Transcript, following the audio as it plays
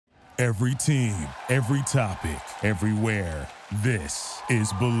Every team, every topic, everywhere. This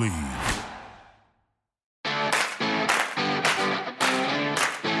is Believe.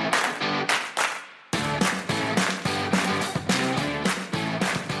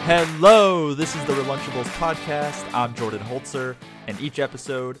 Hello, this is the Relunchables podcast. I'm Jordan Holzer, and each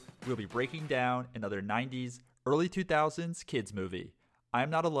episode we'll be breaking down another 90s, early 2000s kids movie. I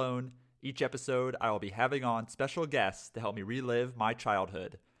am not alone. Each episode I will be having on special guests to help me relive my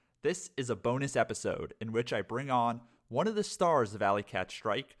childhood. This is a bonus episode in which I bring on one of the stars of Alley Cat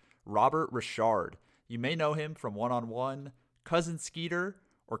Strike, Robert Ri'chard. You may know him from One-on-One, Cousin Skeeter,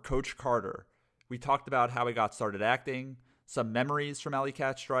 or Coach Carter. We talked about how he got started acting, some memories from Alley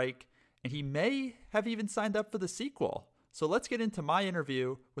Cat Strike, and he may have even signed up for the sequel. So let's get into my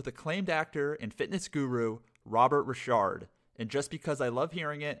interview with acclaimed actor and fitness guru, Robert Ri'chard. And just because I love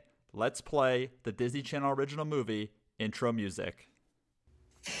hearing it, let's play the Disney Channel original movie intro music.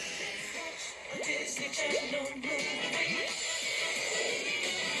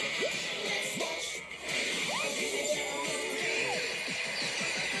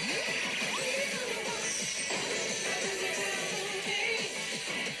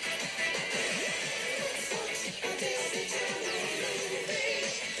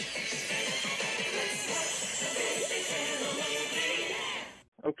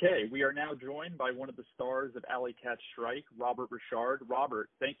 Okay, we are now joined by one of the stars of Alley Cat Strike, Robert Ri'chard. Robert,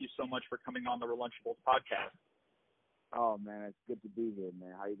 thank you so much for coming on the Relunchables podcast. Oh, man, it's good to be here,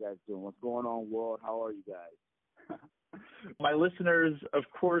 man. How you guys doing? What's going on, world? How are you guys? My listeners, of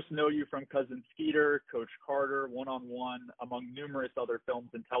course, know you from Cousin Skeeter, Coach Carter, One-on-One, among numerous other films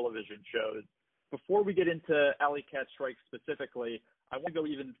and television shows. Before we get into Alley Cat Strike specifically, I want to go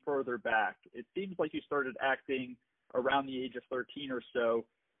even further back. It seems like you started acting around the age of 13 or so.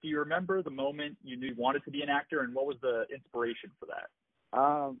 Do you remember the moment you knew you wanted to be an actor, and what was the inspiration for that?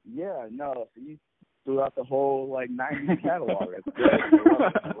 So you threw out the whole, 90s catalog. That's good.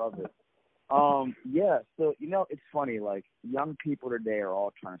 I love it. So, it's funny, young people today are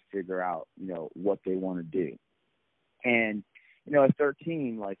all trying to figure out, what they want to do. And, at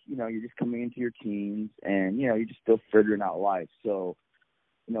 13, you're just coming into your teens, and, you're just still figuring out life. So,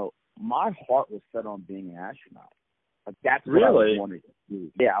 my heart was set on being an astronaut. That's what I wanted to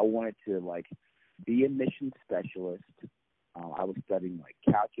do. Yeah, I wanted to, be a mission specialist. I was studying,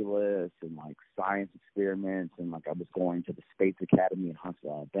 calculus and, science experiments, and, I was going to the Space Academy in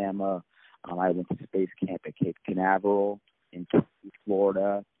Huntsville, Alabama. I went to space camp at Cape Canaveral in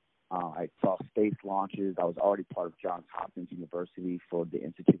Florida. I saw space launches. I was already part of Johns Hopkins University for the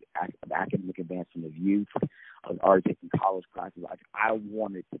Institute of Academic Advancement of Youth. I was already taking college classes. I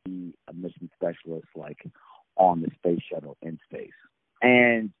wanted to be a mission specialist, on the space shuttle in space.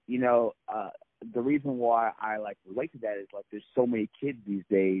 And, the reason why I relate to that is there's so many kids these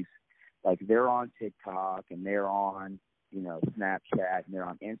days, they're on TikTok and they're on, Snapchat and they're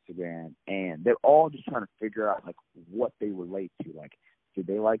on Instagram, and they're all just trying to figure out what they relate to. Do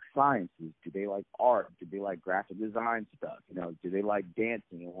they like sciences? Do they like art? Do they like graphic design stuff? Do they like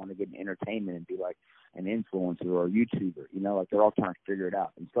dancing and want to get in entertainment and be an influencer or a YouTuber? They're all trying to figure it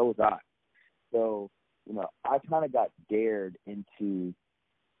out. And so was I. So, I kind of got dared into,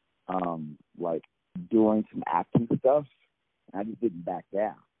 doing some acting stuff, and I just didn't back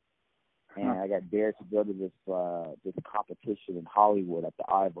down. And I got dared to go to this competition in Hollywood at the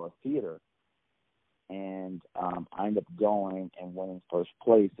Ivor Theater, and I ended up going and winning first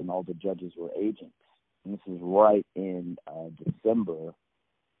place, and all the judges were agents. And this is right in December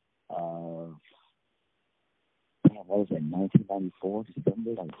of, what was it, 1994,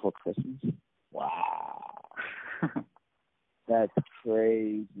 December, before Christmas? Wow. That's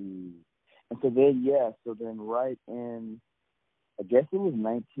crazy. And so then right in, I guess it was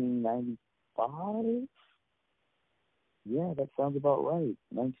 1995? Yeah, that sounds about right.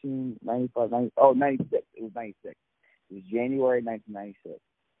 1995, 96. It was 96. It was January 1996.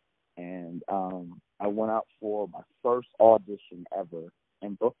 And I went out for my first audition ever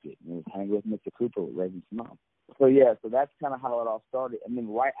and booked it. And it was Hanging with Mr. Cooper with Raven Simone. So that's kind of how it all started. And then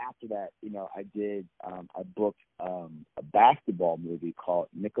right after that, I booked a basketball movie called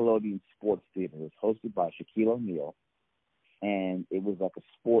Nickelodeon Sports Theater. It was hosted by Shaquille O'Neal. And it was a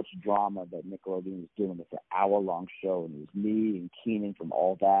sports drama that Nickelodeon was doing. It's an hour-long show, and it was me and Keenan from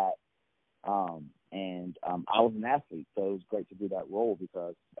All That. I was an athlete, so it was great to do that role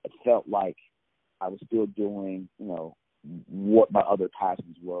because it felt like I was still doing, what my other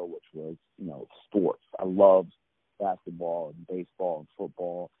passions were, which was, sports. I loved basketball and baseball and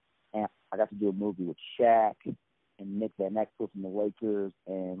football. And I got to do a movie with Shaq and Nick Van Exel from the Lakers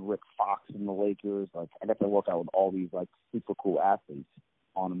and Rick Fox from the Lakers. I got to work out with all these super cool athletes.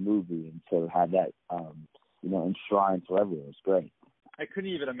 on a movie, and so have that enshrined forever. It was great. I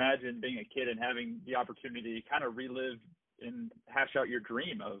couldn't even imagine being a kid and having the opportunity to kind of relive and hash out your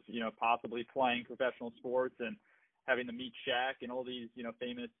dream of, possibly playing professional sports and having to meet Shaq and all these,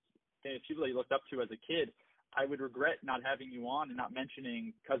 famous people that you looked up to as a kid. I would regret not having you on and not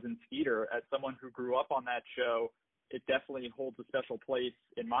mentioning Cousin Skeeter. As someone who grew up on that show, it definitely holds a special place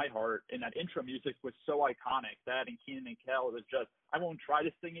in my heart. And that intro music was so iconic. That and Keenan and Kel, it was just, I won't try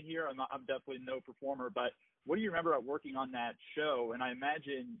to sing it here. I'm definitely no performer, but what do you remember about working on that show? And I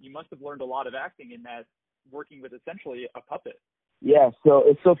imagine you must have learned a lot of acting in that, working with essentially a puppet. Yeah, so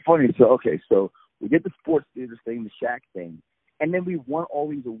it's so funny. So we did the sports theater thing, the Shaq thing, and then we won all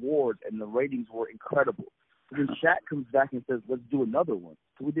these awards, and the ratings were incredible. So then Shaq comes back and says, let's do another one.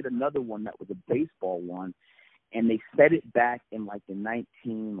 So we did another one that was a baseball one, and they set it back in like the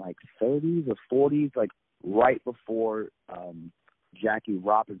 1930s or 40s, like right before Jackie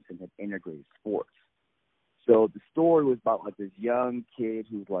Robinson had integrated sports. So the story was about like this young kid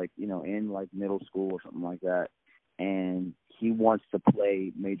who's like, in like middle school or something like that. And he wants to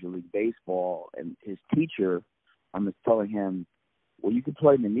play Major League Baseball. And his teacher is telling him, well, you can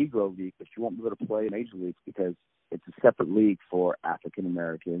play in the Negro League, but you won't be able to play in Major Leagues because it's a separate league for African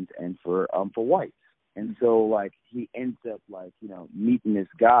Americans and for whites. And so, like, he ends up, like, meeting this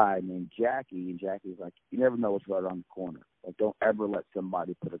guy named Jackie, and Jackie's like, you never know what's right around the corner. Like, don't ever let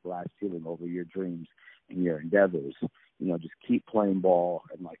somebody put a glass ceiling over your dreams and your endeavors. Just keep playing ball,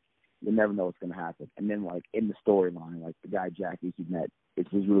 and, like, you never know what's going to happen. And then, like, in the storyline, like, the guy Jackie he met,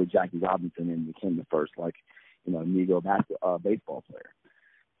 it was really Jackie Robinson, and became the first, like, Negro baseball player.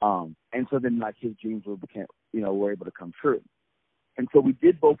 And so then, like, his dreams were able to come true. And so we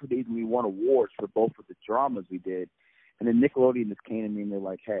did both of these, and we won awards for both of the dramas we did. And then Nickelodeon just came to me, and they're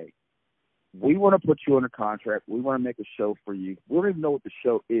like, hey, we want to put you on a contract. We want to make a show for you. We don't even know what the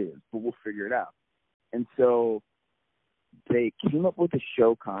show is, but we'll figure it out. And so they came up with a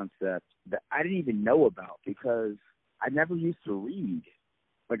show concept that I didn't even know about because I never used to read.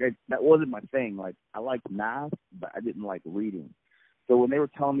 Like, that wasn't my thing. Like, I liked math, but I didn't like reading. So when they were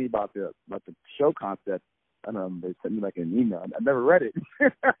telling me about the show concept, I don't know, they sent me like an email. I never read it.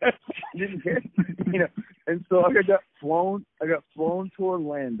 Didn't get it, And so I got flown to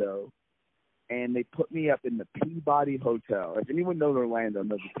Orlando, and they put me up in the Peabody Hotel. If anyone knows Orlando,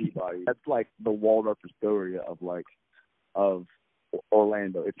 knows the Peabody. That's like the Waldorf Astoria of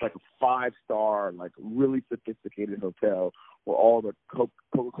Orlando. It's like a 5-star, like really sophisticated hotel where all the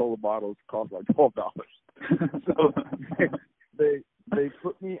Coca-Cola bottles cost like $12. So they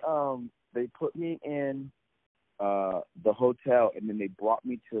put me in the hotel, and then they brought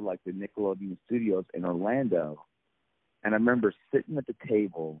me to like the Nickelodeon studios in Orlando. And I remember sitting at the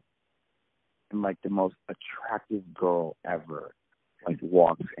table, and like the most attractive girl ever like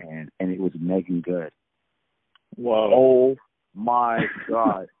walks in, and it was Megan Good. Whoa. Oh my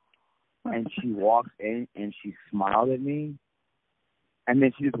God. And she walks in and she smiled at me, and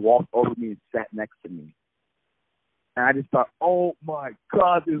then she just walked over to me and sat next to me. And I just thought, oh my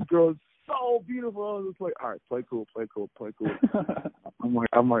God, this girl is so beautiful. I was just like, all right, play cool. I'm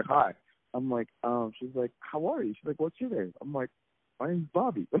like, hi. I'm like, she's like, how are you? She's like, what's your name? I'm like, my name's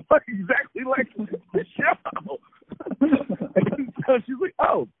Bobby. I'm like, exactly like the show. And so she's like,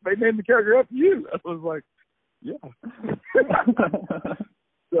 oh, they named the character after you. I was like, yeah.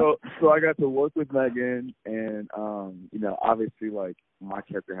 So I got to work with Megan, and obviously, like, my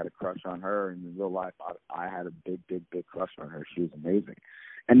character had a crush on her, and in real life, I had a big crush on her. She was amazing.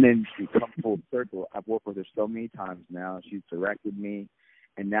 And then she come full circle. I've worked with her so many times now. She's directed me,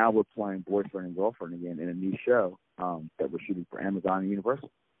 and now we're playing boyfriend and girlfriend again in a new show that we're shooting for Amazon and Universal.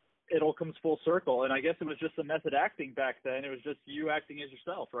 It all comes full circle, and I guess it was just the method acting back then. It was just you acting as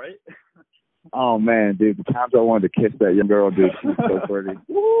yourself, right? Oh, man, dude, the times I wanted to kiss that young girl, dude, she's so pretty.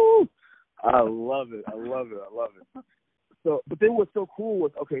 Woo! I love it. So, but then what's so cool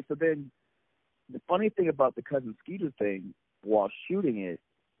was, okay, so then the funny thing about the Cousin Skeeter thing while shooting it,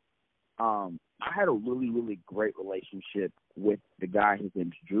 I had a really great relationship with the guy. His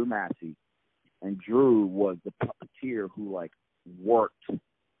name's Drew Massey, and Drew was the puppeteer who, like, worked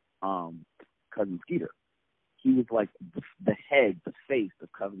Cousin Skeeter. He was like the head, the face of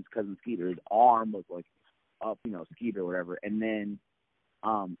Cousin Skeeter. His arm was like up, Skeeter or whatever. And then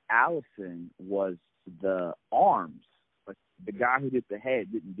Allison was the arms. Like, the guy who did the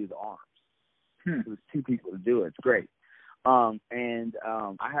head didn't do the arms. It was two people to do it. It's great. And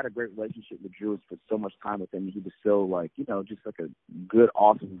I had a great relationship with Drew. Spent so much time with him. He was so, like, just like a good,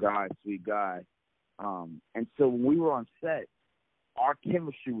 awesome guy, sweet guy. And so when we were on set, our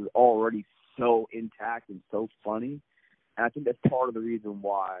chemistry was already so intact and so funny And I think that's part of the reason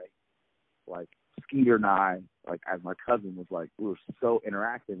why, like, Skeeter and I, like, as my cousin, was like, we were so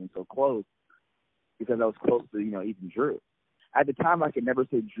interactive and so close because I was close to, even Drew. At the time, I could never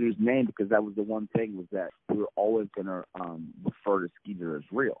say Drew's name because that was the one thing, was that we were always going to refer to Skeeter as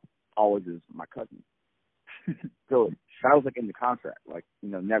real, always as my cousin. So that was, like, in the contract, like,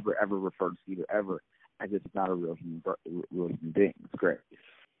 never, ever refer to Skeeter ever as if it's not a real human being. It's great.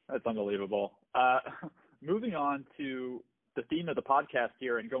 That's unbelievable. Moving on to the theme of the podcast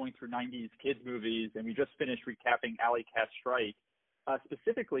here and going through 90s kids movies, and we just finished recapping Alley Cat Strike.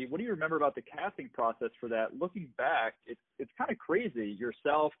 Specifically, what do you remember about the casting process for that? Looking back, it's kind of crazy.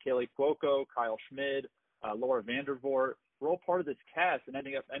 Yourself, Kaylee Cuoco, Kyle Schmid, Laura Vandervoort, we're all part of this cast and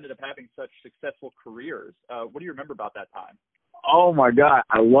ended up having such successful careers. What do you remember about that time? Oh, my God.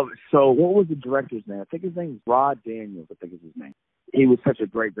 I love it. So what was the director's name? I think his name is Rod Daniels, I think is his name. He was such a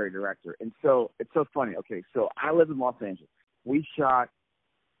great, great director. And so it's so funny. Okay, so I live in Los Angeles. We shot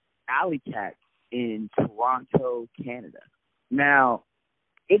Alley Cats in Toronto, Canada. Now,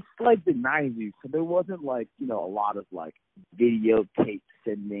 it's like the 90s, so there wasn't, like, a lot of, like, videotape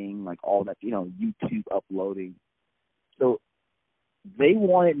sending, like, all that, YouTube uploading. So they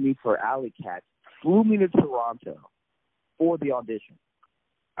wanted me for Alley Cats, flew me to Toronto for the audition.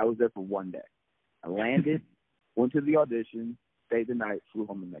 I was there for one day. I landed, went to the audition, stayed the night, flew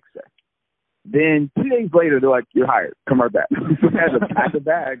home the next day. Then 2 days later, they're like, "You're hired. Come right back." So I had to pack a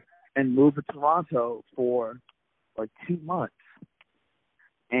bag and move to Toronto for like 2 months.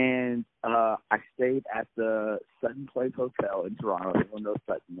 And I stayed at the Sutton Place Hotel in Toronto. Everyone knows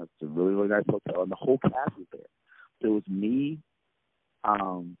Sutton. That's a really, really nice hotel. And the whole cast was there. So it was me,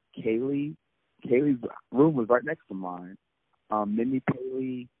 Kaylee. Kaylee's room was right next to mine. Minnie,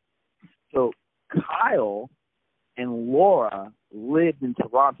 Kaylee. So Kyle and Laura lived in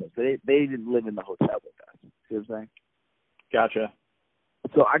Toronto. So they didn't live in the hotel with us. See what I'm saying? Gotcha.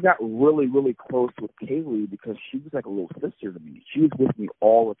 So I got really, really close with Kaylee because she was like a little sister to me. She was with me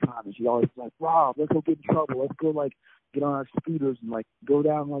all the time. And she always was like, "Rob, let's go get in trouble. Let's go, like, get on our scooters and, like, go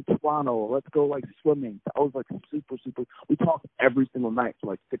down, like, Toronto. Or let's go, like, swimming." I was, like, super, super. We talked every single night for,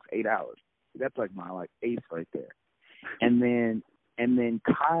 like, 6-8 hours. That's, like, my, like, ace right there. And then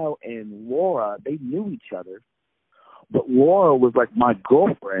Kyle and Laura, they knew each other. But Laura was, like, my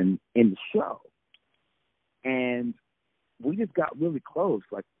girlfriend in the show. And we just got really close.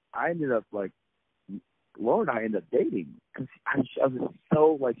 Like, I ended up, like, Laura and I ended up dating because I was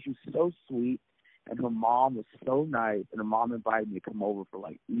so, like, she was so sweet, and her mom was so nice, and her mom invited me to come over for,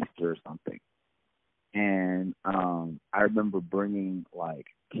 like, Easter or something. And I remember bringing, like,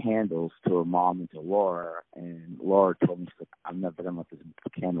 candles to her mom and to Laura, and Laura told me, she's like, "I'm never going to let this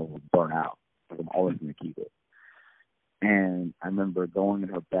candle burn out. Like, I'm always going to keep it." And I remember going in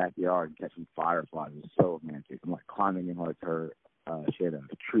her backyard and catching fireflies. It was so romantic. I'm, like, climbing in, like, her, she had a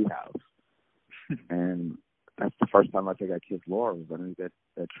tree house. And that's the first time I think I kissed Laura, was underneath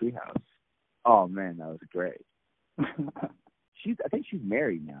that tree house. Oh, man, that was great. I think she's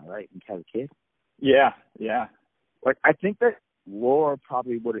married now, right? And has a kid? Yeah. Like, I think that Laura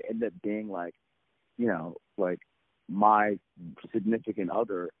probably would have ended up being, like, like, my significant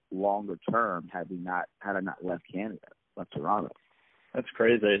other longer term had I not left Canada, left Toronto. That's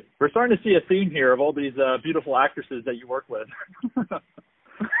crazy. We're starting to see a theme here of all these beautiful actresses that you work with.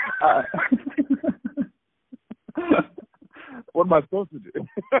 What am I supposed to do?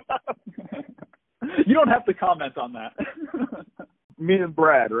 You don't have to comment on that. Me and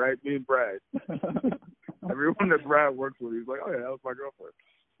Brad, right? Me and Brad. Everyone that Brad works with, he's like, "Oh, yeah, that was my girlfriend."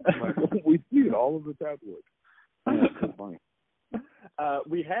 I'm like, we see it all over the tabloids. That's funny.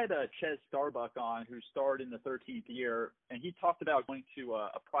 We had Ches Starbuck on, who starred in The 13th Year, and he talked about going to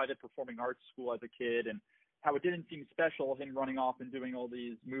a private performing arts school as a kid and how it didn't seem special, him running off and doing all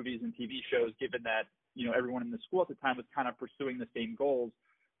these movies and TV shows, given that, everyone in the school at the time was kind of pursuing the same goals.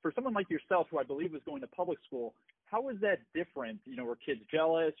 For someone like yourself, who I believe was going to public school, how was that different? Were kids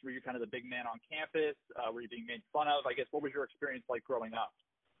jealous? Were you kind of the big man on campus? Were you being made fun of? I guess, what was your experience like growing up?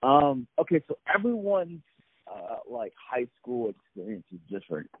 Okay, so everyone's like high school experience is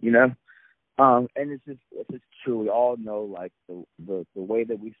different, and it's just true. We all know, like, the way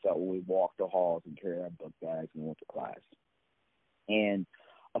that we felt when we walked the halls and carried our book bags and went to class. And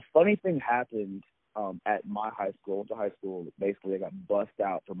a funny thing happened at my high school. I went to high school. Basically, I got bussed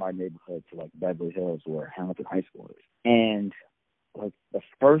out from my neighborhood to, like, Beverly Hills, where Hamilton High School is. And, like, the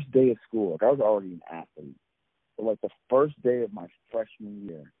first day of school, like, I was already an athlete. But, like, the first day of my freshman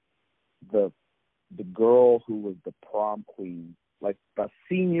year, the girl who was the prom queen, like the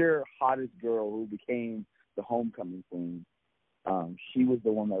senior hottest girl who became the homecoming queen, she was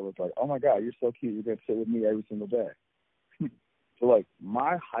the one that was like, "Oh my God, you're so cute. You're going to sit with me every single day." So, like,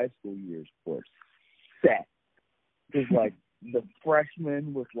 my high school years were set. Because, like, the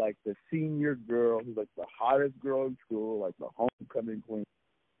freshman was, like, the senior girl who's, like, the hottest girl in school, like, the homecoming queen,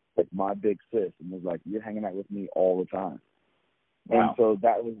 like, my big sis. And it was, like, you're hanging out with me all the time. Wow. And so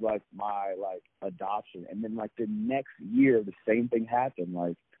that was, like, my, like, adoption. And then, like, the next year, the same thing happened.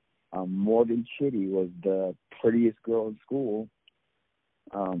 Like, Morgan Chitty was the prettiest girl in school,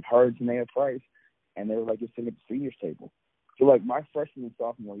 her and Janaea Price, and they were, like, just sitting at the seniors table. So, like, my freshman and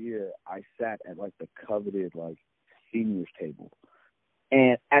sophomore year, I sat at, like, the coveted, like, seniors table.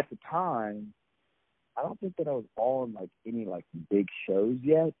 And at the time, I don't think that I was on, like, any, like, big shows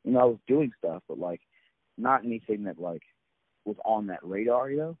yet. You know, I was doing stuff, but, like, not anything that, like, was on that radar,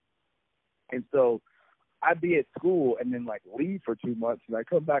 you know? And so I'd be at school and then, like, leave for 2 months, and I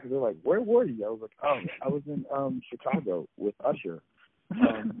come back and they're like, where were you? I was like, oh, I was in Chicago with Usher,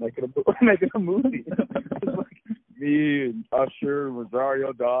 making a movie. It was like me and Usher and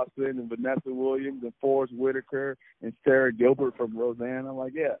Rosario Dawson and Vanessa Williams and Forrest Whitaker and Sarah Gilbert from Roseanne. I'm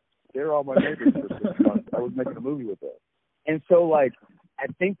like, yeah, they're all my neighbors for 6 months. I was making a movie with them. And so, like, I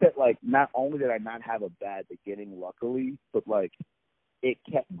think that, like, not only did I not have a bad beginning, luckily, but, like, it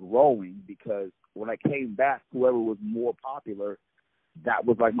kept growing because when I came back, whoever was more popular, that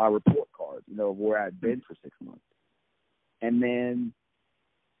was, like, my report card, you know, of where I'd been for 6 months. And then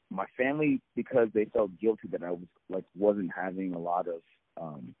my family, because they felt guilty that I was, like, wasn't having a lot of,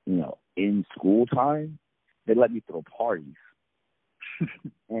 you know, in-school time, they let me throw parties.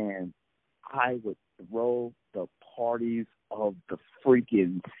 And I would throw the parties of the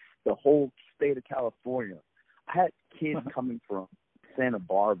whole state of California. I had kids coming from Santa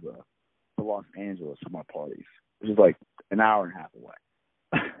Barbara to Los Angeles for my parties, which is like an hour and a half away.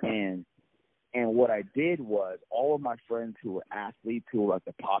 And what I did was all of my friends who were athletes, who were like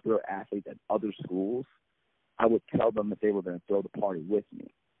the popular athletes at other schools, I would tell them that they were going to throw the party with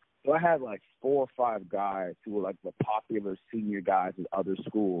me. So I had like 4 or 5 guys who were like the popular senior guys at other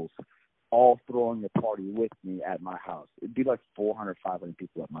schools, all throwing the party with me at my house. It'd be like 400, 500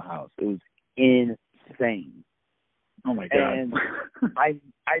 people at my house. It was insane. Oh my God. And I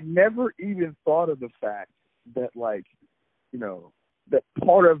never even thought of the fact that, like, you know, that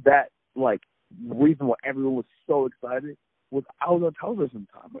part of that, like, reason why everyone was so excited was I was on television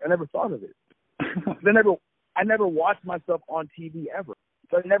time. I never thought of it. I never watched myself on TV ever.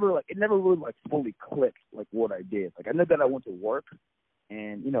 So it never really, like, fully clicked, like, what I did. Like, I knew that I went to work,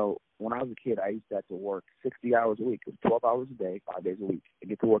 and, you know, when I was a kid, I used to have to work 60 hours a week. It was 12 hours a day, 5 days a week. I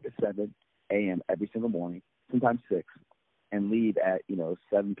get to work at 7 a.m. every single morning, sometimes 6, and leave at, you know,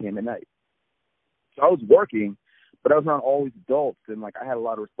 7 p.m. at night. So I was working, but I was around all these adults, and, like, I had a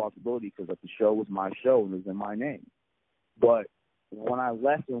lot of responsibility because, like, the show was my show and it was in my name. But when I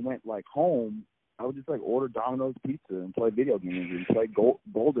left and went, like, home, I would just, like, order Domino's pizza and play video games and play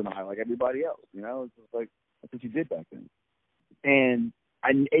GoldenEye like everybody else, you know? It's just like, that's what you did back then. And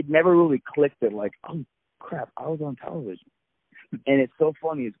it never really clicked that, like, oh, crap, I was on television. And it's so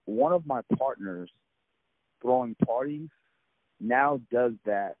funny is one of my partners throwing parties now does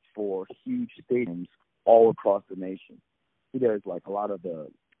that for huge stadiums all across the nation. He does, like, a lot of the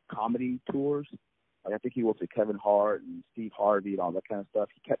comedy tours. Like, I think he works with Kevin Hart and Steve Harvey and all that kind of stuff.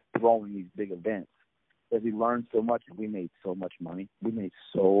 He kept throwing these big events because he learned so much, and we made so much money. We made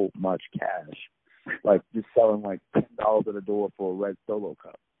so much cash. Like, just selling, like, $10 at a door for a red Solo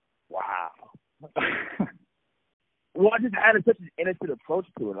cup. Wow. Well, I just added such an innocent approach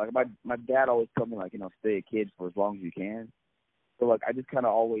to it. Like, my dad always told me, like, you know, stay a kid for as long as you can. So, like, I just kind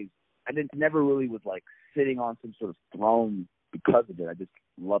of never really was, like, sitting on some sort of throne because of it. I just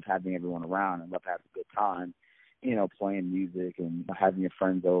love having everyone around and love having a good time, you know, playing music and having your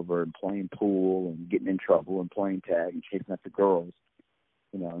friends over and playing pool and getting in trouble and playing tag and chasing after girls,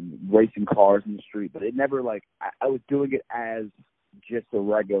 you know, and racing cars in the street. But it never, like, I was doing it as just a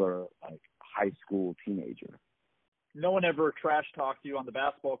regular, like, high school teenager. No one ever trash talked you on the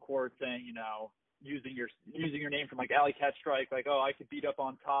basketball court saying, you know, using your name from, like, Alley Cat Strike, like, oh, I could beat up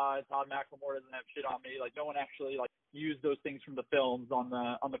on Todd McLemore doesn't have shit on me. Like, no one actually, like, used those things from the films on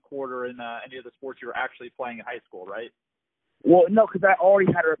the court or in any of the sports you were actually playing in high school, right? Well, no, because I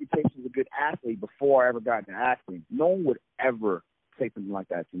already had a reputation as a good athlete before I ever got into acting. No one would ever say something like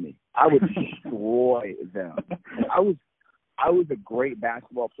that to me. I would destroy them. I was a great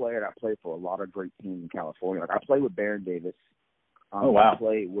basketball player, and I played for a lot of great teams in California. Like, I played with Baron Davis. Oh, wow. I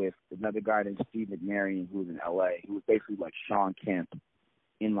played with another guy named Steve McMarion, who was in L.A., who was basically like Sean Kemp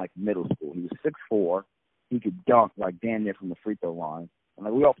in, like, middle school. He was 6'4". He could dunk, like, damn near from the free throw line. And,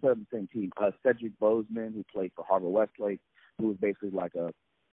 like, we all played on the same team. Cedric Bozeman, who played for Harvard Westlake, who was basically like a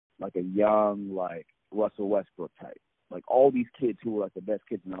young, like, Russell Westbrook type. like all these kids who were like the best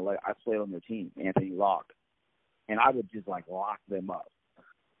kids in LA. I played on their team, Anthony Locke, and I would just like lock them up.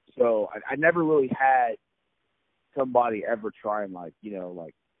 So I never really had somebody ever try and like, you know,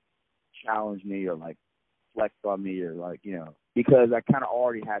 like challenge me or like flex on me or like, you know, because I kind of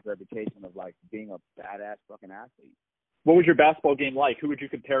already had the reputation of like being a badass fucking athlete. What was your basketball game like? Who would you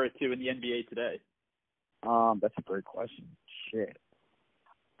compare it to in the NBA today? That's a great question. Shit.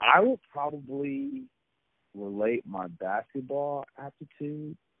 I will probably relate my basketball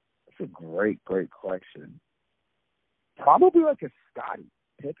aptitude. That's a great question. Probably like a Scottie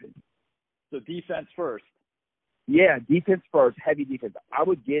Pippen. So defense first. Yeah, defense first, heavy defense. I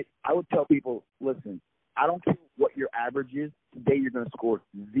would tell people, listen, I don't care what your average is. Today you're going to score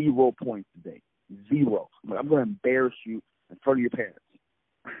 0 points today. 0. I'm going to embarrass you in front of your parents.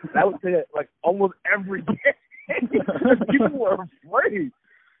 And I would say that like almost every game. People were afraid.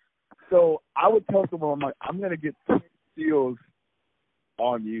 So I would tell someone, I'm like, I'm going to get 10 steals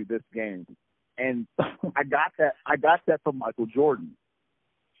on you this game. And I got that from Michael Jordan.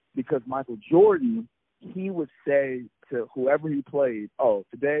 Because Michael Jordan, he would say to whoever he played, oh,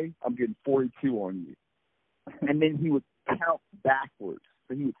 today I'm getting 42 on you. And then he would count backwards.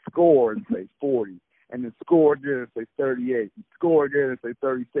 So he would score and say 40, and then score again and say 38, and score again and say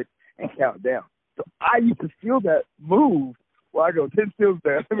 36, and count down. So I used to steal that move where I go 10 steals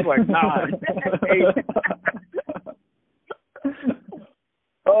down. It was like 9, 8.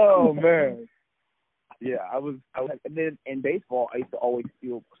 Oh, man. Yeah, I was, and then in baseball, I used to always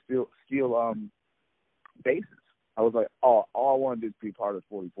steal bases. I was like, oh, all I want to do is be part of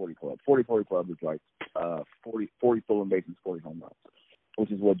the 40-40 club. 40-40 club is like 40 stolen bases, 40 home runs,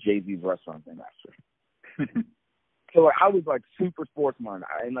 which is what Jay-Z's restaurant named after. So like, I was like super sports minded,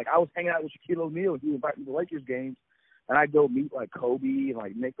 and like I was hanging out with Shaquille O'Neal. He would invite me to Lakers games, and I'd go meet like Kobe and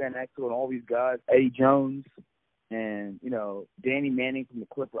like Nick Van Exel and all these guys, Eddie Jones, and you know Danny Manning from the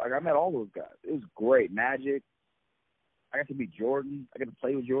Clippers. Like I met all those guys. It was great. Magic. I got to meet Jordan. I got to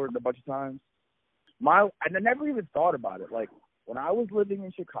play with Jordan a bunch of times. And I never even thought about it. Like, when I was living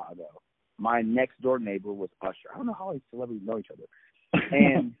in Chicago, my next-door neighbor was Usher. I don't know how these celebrities know each other.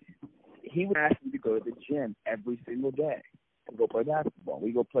 And he would ask me to go to the gym every single day to go play basketball.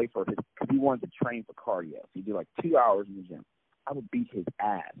 We go play for his – because he wanted to train for cardio. So he'd do, like, 2 hours in the gym. I would beat his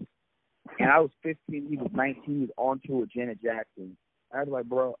ass. And I was 15. He was 19. He was on tour with Janet Jackson. I was like,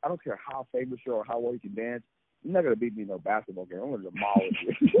 bro, I don't care how famous you are or how well you can dance. You're not going to beat me in no basketball game. I'm going to demolish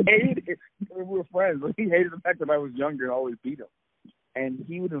you. He hated it. I mean, we were friends. But he hated the fact that I was younger and always beat him. And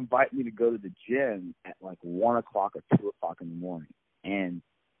he would invite me to go to the gym at like 1 o'clock or 2 o'clock in the morning. And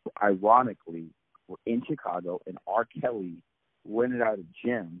ironically, we're in Chicago, and R. Kelly rented out a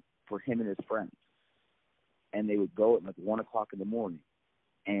gym for him and his friends. And they would go at like 1 o'clock in the morning,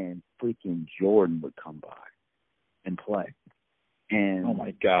 and freaking Jordan would come by and play. And oh,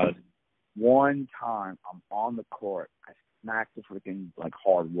 my God. One time, I'm on the court. I smack the freaking, like,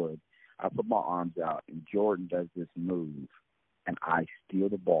 hardwood. I put my arms out, and Jordan does this move, and I steal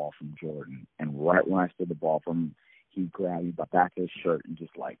the ball from Jordan. And right when I steal the ball from him, he grabbed me by the back of his shirt and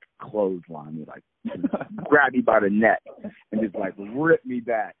just, like, clotheslined me, like, grabbed me by the neck and just, like, ripped me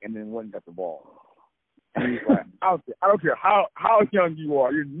back and then went and got the ball. And he's like, I don't care how young you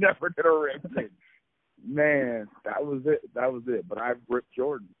are, you're never going to rip me. Man, that was it. But I ripped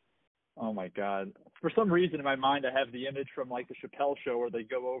Jordan. Oh, my God. For some reason in my mind, I have the image from, like, the Chappelle Show where they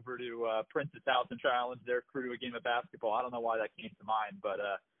go over to Prince's house and challenge their crew to a game of basketball. I don't know why that came to mind, but...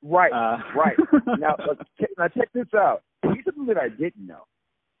 Right. Now check this out. Here's something that I didn't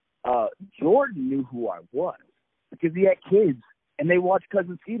know. Jordan knew who I was because he had kids, and they watched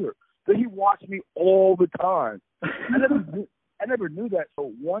Cousin Skeeter. So he watched me all the time. I never knew that.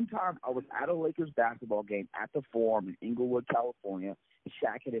 So one time I was at a Lakers basketball game at the Forum in Inglewood, California.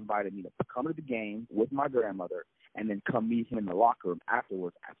 Shaq had invited me to come to the game with my grandmother and then come meet him in the locker room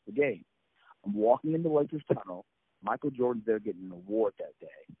afterwards after the game. I'm walking in the Lakers tunnel. Michael Jordan's there getting an award that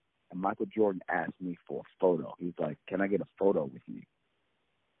day. And Michael Jordan asked me for a photo. He was like, can I get a photo with you?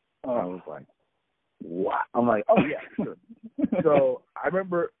 Oh. I was like, what? I'm like, oh, yeah, sure. So I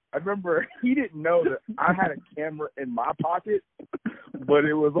remember he didn't know that I had a camera in my pocket, but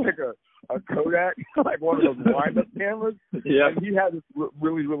it was like a Kodak, like one of those wind-up cameras. Yeah. And he had this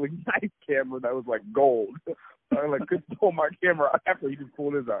really, really nice camera that was like gold. I like couldn't pull my camera out after he just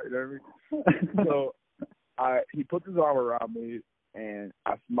pulled his out. You know what I mean? So he puts his arm around me, and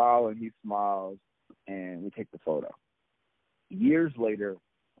I smile, and he smiles, and we take the photo. Years later,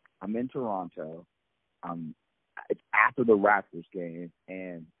 I'm in Toronto. It's after the Raptors game,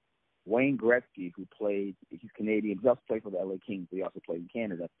 and Wayne Gretzky, who played, he's Canadian, he also played for the LA Kings, but he also played in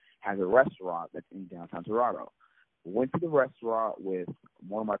Canada, has a restaurant that's in downtown Toronto. Went to the restaurant with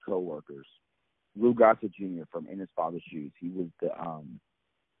one of my coworkers, Lou Gossett Jr. from In His Father's Shoes. He was the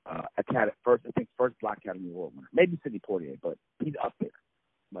first Black Academy Award winner. Maybe Sidney Poitier, but he's up there,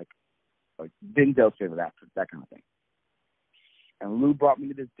 like Denzel's favorite actor, that kind of thing. And Lou brought me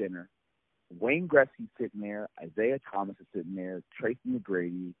to this dinner. Wayne Gretzky's sitting there, Isaiah Thomas is sitting there, Tracy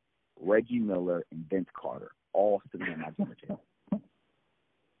McGrady, Reggie Miller, and Vince Carter, all sitting at my dinner table.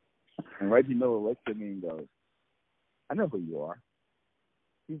 And Reggie Miller looks at me and goes, I know who you are.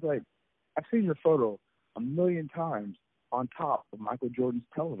 He's like, I've seen your photo a million times on top of Michael Jordan's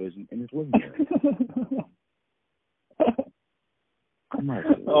television in his living room. I'm like,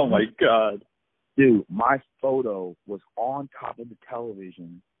 oh my God. Dude, my photo was on top of the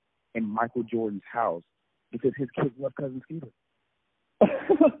television in Michael Jordan's house because his kids love Cousin Skeeter.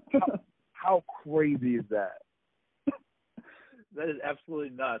 How crazy is that? That is absolutely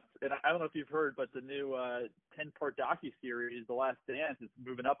nuts. And I don't know if you've heard, but the new 10-part docuseries, The Last Dance, is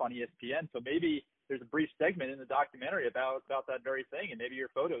moving up on ESPN. So maybe there's a brief segment in the documentary about that very thing, and maybe your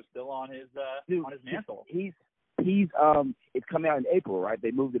photo's still on his mantle. It's coming out in April, right?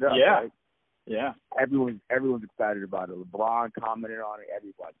 They moved it up. Yeah. Right? Yeah. Everyone's excited about it. LeBron commented on it.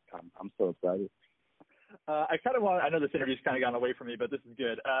 Everybody. I'm so excited. I know this interview's kind of gone away from me, but this is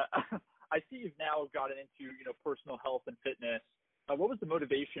good. I see you've now gotten into, personal health and fitness. What was the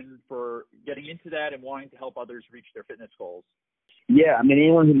motivation for getting into that and wanting to help others reach their fitness goals? Yeah, I mean,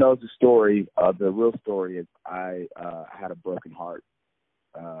 anyone who knows the story, the real story is I had a broken heart.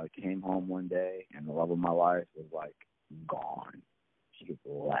 Came home one day, and the love of my life was, like, gone. She just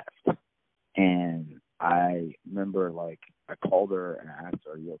left. And I remember, like, I called her and I asked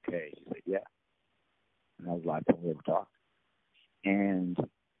her, are you okay? She said, yeah. And that was the last time we ever talked. And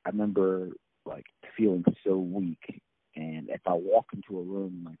I remember, like, feeling so weak. And if I walked into a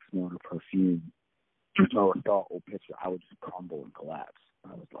room, like, smelling a perfume or saw an old picture, I would just crumble and collapse.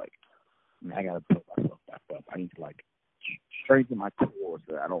 I was like, man, I got to build myself back up. I need to, like, strengthen my core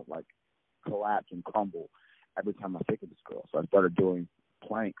so that I don't, like, collapse and crumble every time I think of this girl. So I started doing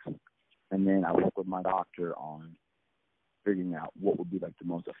planks. And then I worked with my doctor on figuring out what would be, like, the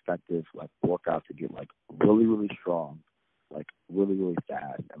most effective, like, workout to get, like, really, really strong, like, really, really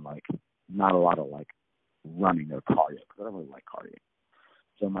fast, and, like, not a lot of, like, running or cardio, because I don't really like cardio.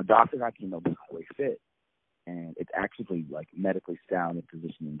 So my doctor and I came up with Highway Fit, and it's actually, like, medically sound and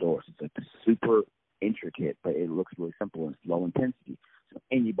physician endorsed. It's, like, super intricate, but it looks really simple and it's low intensity, so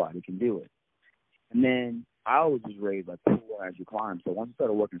anybody can do it. And then I was just raised, like, cool as you climb. So once it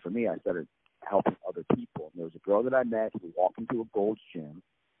started working for me, I started helping other people. And there was a girl that I met who walked into a Gold's Gym.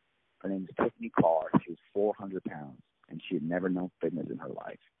 Her name is Tiffany Carr. She was 400 pounds, and she had never known fitness in her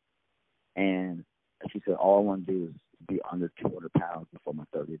life. And she said, all I want to do is be under 200 pounds before my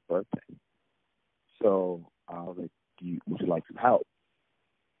 30th birthday. So I was like, would you like some help?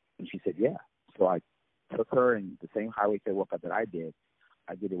 And she said, yeah. So I took her in the same Highway Fit workout that I did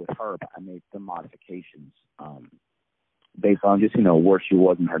it with her, but I made some modifications based on just, where she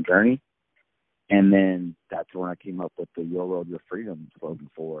was in her journey. And then that's when I came up with the Your Road, Your Freedom slogan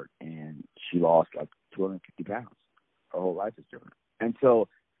for it. And she lost, like, 250 pounds. Her whole life is different. And so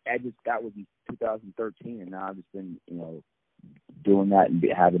that was in 2013, and now I've just been, doing that and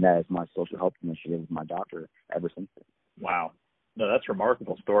having that as my social health initiative with my doctor ever since then. Wow. No, that's a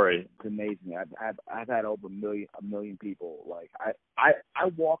remarkable story. It's amazing. I've had over a million people. Like, I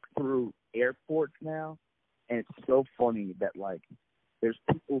walk through airports now, and it's so funny that, like, there's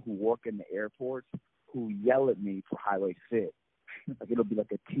people who work in the airports who yell at me for Highway Fit. Like, it'll be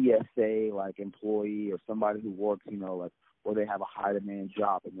like a TSA, like, employee or somebody who works, like, where they have a high demand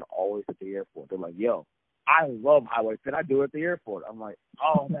job and they're always at the airport. They're like, yo, I love Highway Fit. I do it at the airport. I'm like,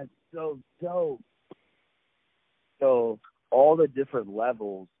 oh, that's so dope. So all the different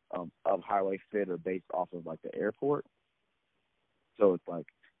levels of Highway Fit are based off of, like, the airport. So it's like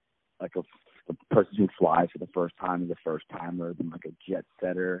a person who flies for the first time is a first timer, then, like, a jet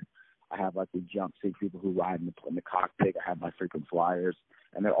setter. I have, like, the jump seat people who ride in the cockpit. I have my frequent flyers,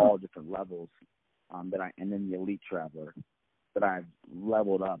 and they're all different levels. And then the elite traveler that I've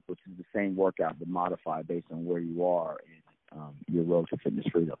leveled up, which is the same workout but modified based on where you are in your road to fitness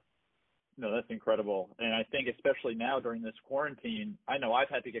freedom. No, that's incredible. And I think especially now during this quarantine, I know I've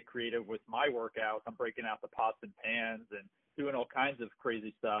had to get creative with my workouts. I'm breaking out the pots and pans and doing all kinds of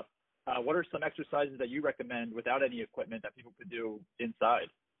crazy stuff. What are some exercises that you recommend without any equipment that people could do inside?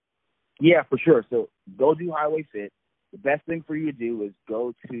 Yeah, for sure. So go do Highway Fit. The best thing for you to do is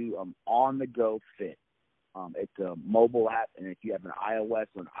go to On The Go Fit. It's a mobile app, and if you have an iOS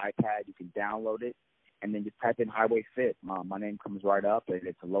or an iPad, you can download it. and then just type in Highway Fit. My name comes right up, and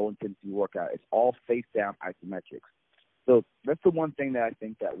it's a low-intensity workout. It's all face-down isometrics. So that's the one thing that I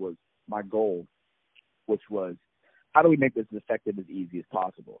think that was my goal, which was, how do we make this as effective as easy as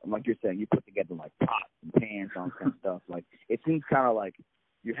possible? And like you're saying, you put together like pots and pans and all kind of stuff. Like, it seems kind of like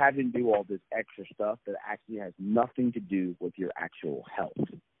you're having to do all this extra stuff that actually has nothing to do with your actual health.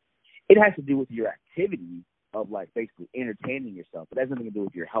 It has to do with your activity of like basically entertaining yourself, but it has nothing to do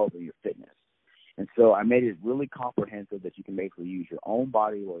with your health or your fitness. And so I made it really comprehensive that you can basically use your own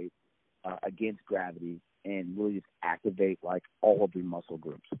body weight against gravity and really just activate like all of your muscle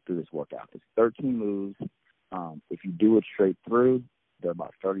groups through this workout. It's 13 moves. If you do it straight through, they're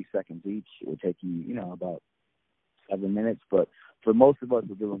about 30 seconds each. It will take you, about 7 minutes. But for most of us,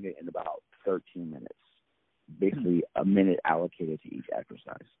 we're doing it in about 13 minutes, basically a minute allocated to each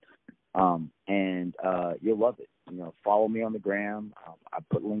exercise. And you'll love it. Follow me on the gram. I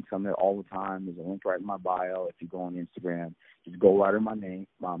put links on there all the time. There's a link right in my bio. If you go on Instagram, just go right in my name.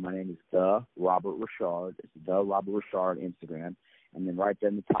 My name is The Robert Ri'chard. It's The Robert Ri'chard Instagram. And then right there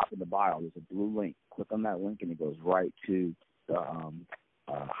in the top of the bio, there's a blue link. Click on that link, and it goes right to the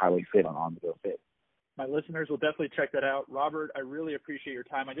Highway Fit on the Go Fit. My listeners will definitely check that out. Robert, I really appreciate your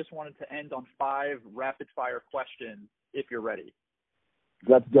time. I just wanted to end on 5 rapid-fire questions, if you're ready.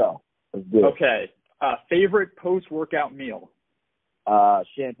 Let's go. Let's do it. Okay. Favorite post-workout meal?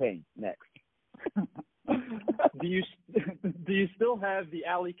 Champagne. Next. Do you still have the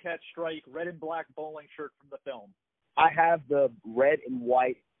Alley Cat Strike red and black bowling shirt from the film? I have the red and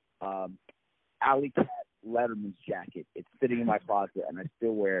white Alley Cat Letterman's jacket. It's sitting in my closet, and I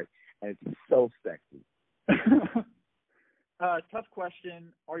still wear it, and it's so sexy. Tough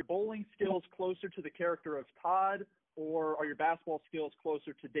question. Are your bowling skills closer to the character of Todd, or are your basketball skills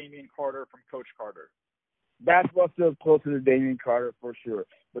closer to Damian Carter from Coach Carter? Basketball skills closer to Damian Carter for sure,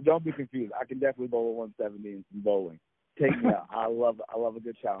 but don't be confused. I can definitely bowl a 170 in some bowling. Take me out. I love a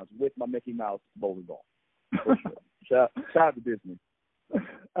good challenge with my Mickey Mouse bowling ball. For sure. Shout out to Disney.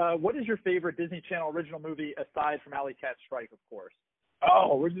 What is your favorite Disney Channel original movie aside from Alley Cat Strike, of course?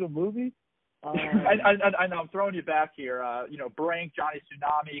 Oh, original movie? I know I'm throwing you back here. Brink, Johnny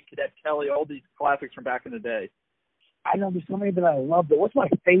Tsunami, Cadet Kelly, all these classics from back in the day. I know there's so many that I love, but what's my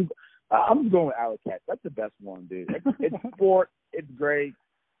favorite? I'm just going with Alley Cat. That's the best one, dude. It's sport. It's great.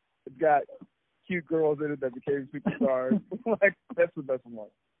 It's got cute girls in it that became superstars. That's the best one.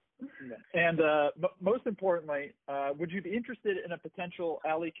 And most importantly, would you be interested in a potential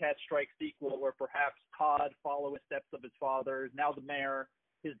Alley Cat Strike sequel where perhaps Todd follows the steps of his father, now the mayor,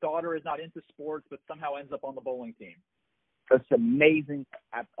 his daughter is not into sports but somehow ends up on the bowling team? That's an amazing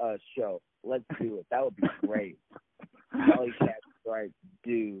show. Let's do it. That would be great. Alley Cat Strike,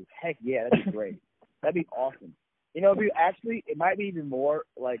 dude. Heck yeah, that'd be great. That'd be awesome. It might be even more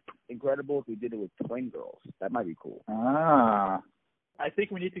incredible if we did it with twin girls. That might be cool. I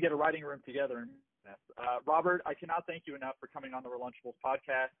think we need to get a writing room together. Robert, I cannot thank you enough for coming on the Relunchables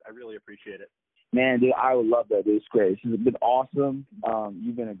podcast. I really appreciate it. Man, dude, I would love that, dude. It's great. This has been awesome.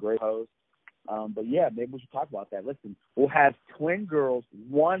 You've been a great host. But yeah, maybe we should talk about that. Listen, we'll have twin girls.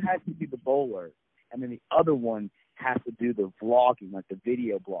 One has to be the bowler, and then the other one has to do the vlogging, like the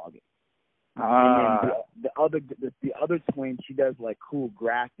video blogging. And then the other twin, she does cool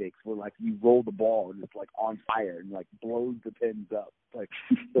graphics where you roll the ball and it's on fire and blows the pins up. So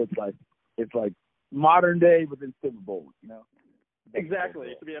it's modern day but then still bowling,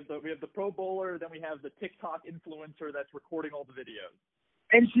 Exactly. So we have the pro bowler, then we have the TikTok influencer that's recording all the videos.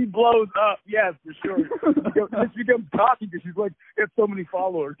 And she blows up, yes, for sure. She becomes cocky because she's got so many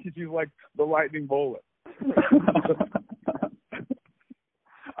followers. She's the lightning bowler.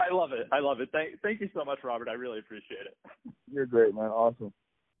 I love it. Thank you so much, Robert. I really appreciate it. You're great, man. Awesome.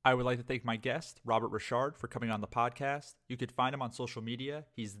 I would like to thank my guest, Robert Ri'chard, for coming on the podcast. You could find him on social media.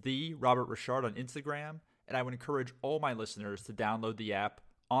 He's the Robert Ri'chard on Instagram. And I would encourage all my listeners to download the app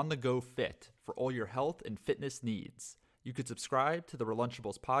On The Go Fit for all your health and fitness needs. You could subscribe to the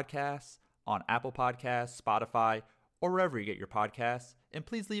Relunchables podcast on Apple Podcasts, Spotify, or wherever you get your podcasts. And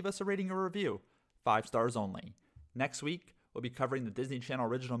please leave us a rating or review. 5 stars only. Next week, we'll be covering the Disney Channel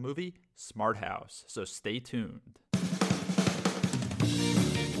original movie, Smart House. So stay tuned.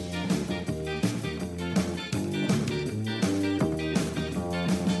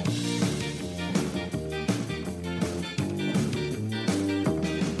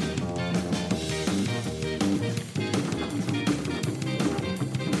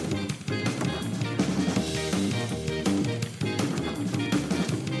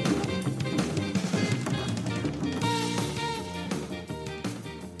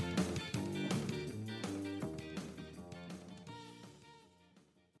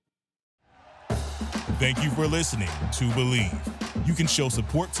 Thank you for listening to Believe. You can show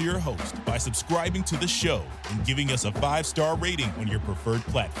support to your host by subscribing to the show and giving us a 5-star rating on your preferred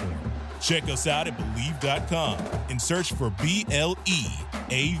platform. Check us out at Believe.com and search for BLEAV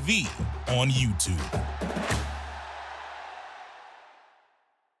on YouTube.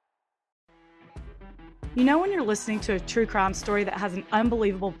 You know when you're listening to a true crime story that has an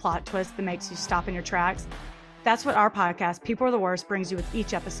unbelievable plot twist that makes you stop in your tracks? That's what our podcast, People Are the Worst, brings you with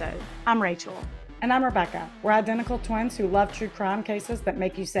each episode. I'm Rachel. And I'm Rebecca. We're identical twins who love true crime cases that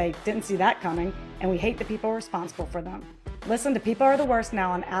make you say, didn't see that coming, and we hate the people responsible for them. Listen to People Are the Worst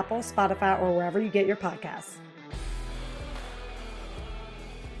now on Apple, Spotify, or wherever you get your podcasts.